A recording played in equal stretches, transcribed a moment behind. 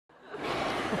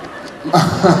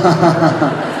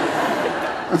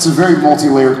That's a very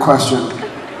multi-layered question.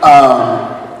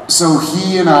 So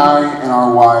he and I and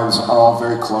our wives are all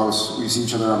very close. We see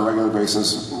each other on a regular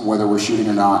basis, whether we're shooting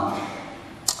or not.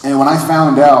 And when I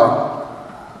found out,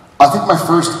 I think my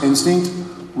first instinct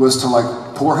was to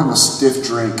like pour him a stiff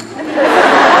drink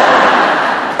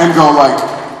and go like,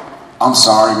 "I'm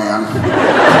sorry, man."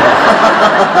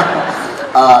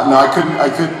 No,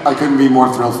 I couldn't be more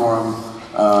thrilled for him.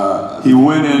 He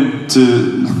went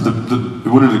into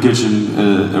the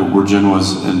kitchen where Jen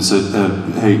was and said,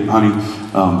 "Hey, honey,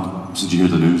 did you hear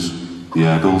the news? The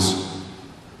Eagles?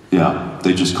 Yeah,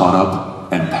 they just caught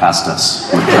up and passed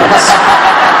us with cats."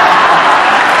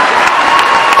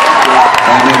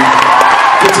 And then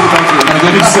get to the bedroom, and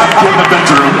then he said, "Get in the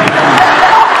bedroom."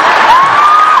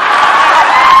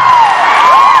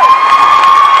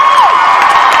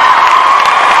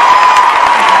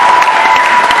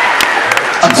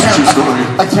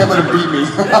 I can't let it beat me.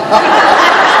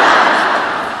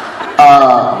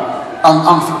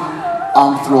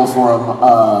 I'm thrilled for him.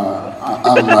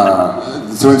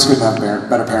 The twins couldn't have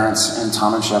better parents, and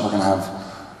Tom and Shep are going to have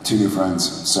 2 new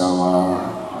friends. So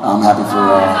I'm happy for,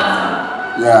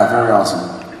 yeah, very awesome.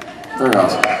 Very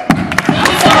awesome.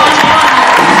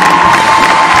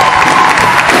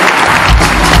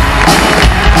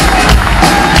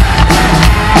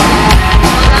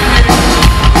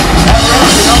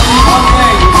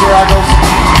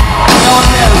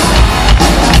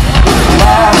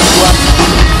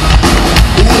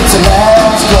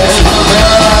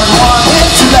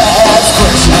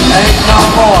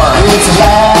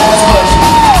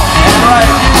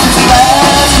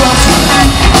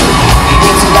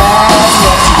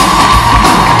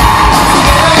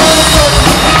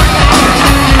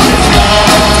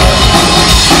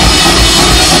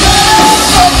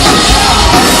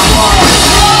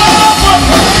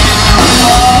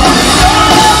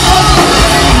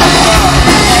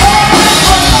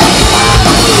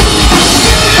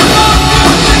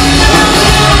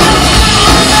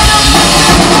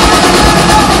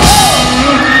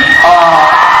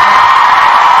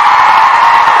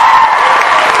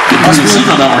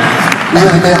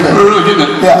 We're really getting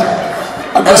it.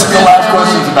 Yeah. I'm guessing the last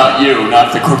question's about you,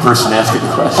 not the person asking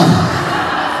the question.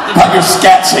 About your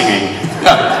scat singing.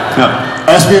 Yeah.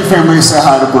 SBN family, say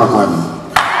hi to Brooklyn.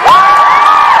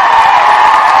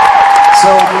 So,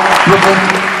 Brooklyn,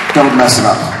 don't mess it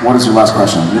up. What is your last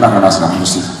question? You're not going to mess it up.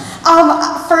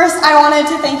 First, I wanted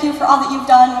to thank you for all that you've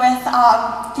done with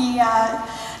the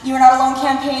You Are Not Alone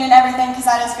campaign and everything, because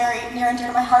that is very near and dear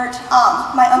to my heart.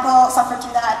 My uncle suffered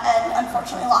through that and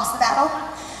unfortunately lost the battle.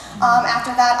 After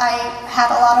that, I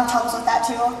had a lot of troubles with that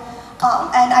too.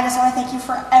 And I just want to thank you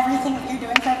for everything that you're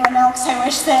doing for everyone now, because I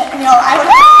wish that, you know, I would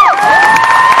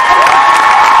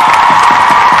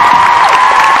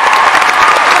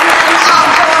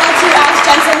I wanted to ask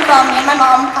Jensen from me and my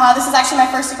mom. This is actually my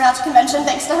first Supernatural convention,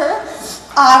 thanks to her,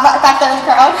 back there in the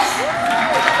crowd.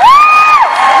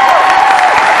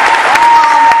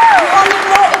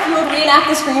 Reenact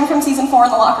the scream from season 4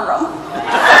 in the locker room.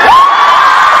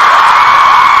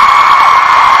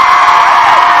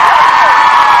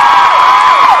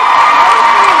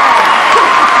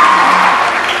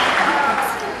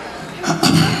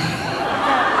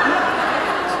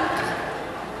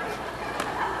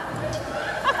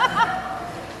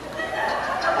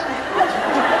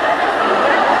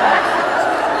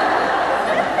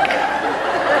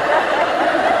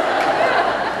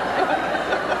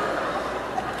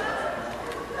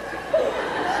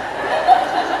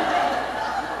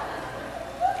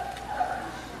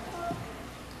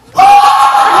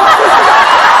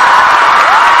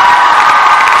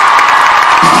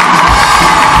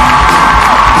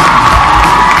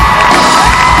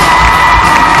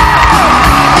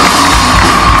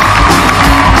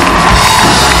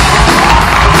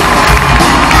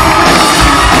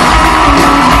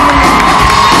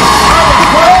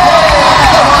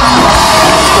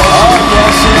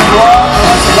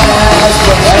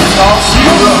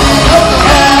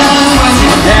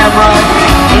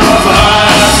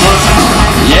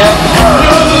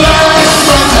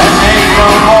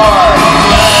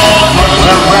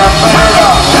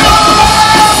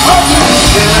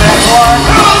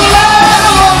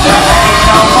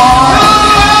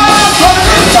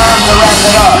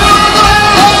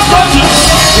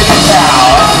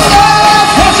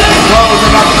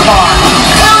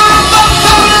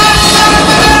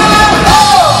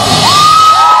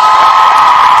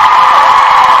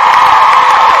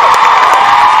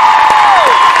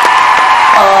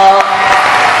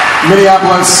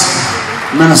 Minneapolis,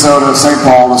 Minnesota, St.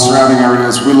 Paul, the surrounding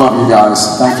areas. We love you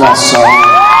guys. Thank y'all so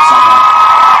much.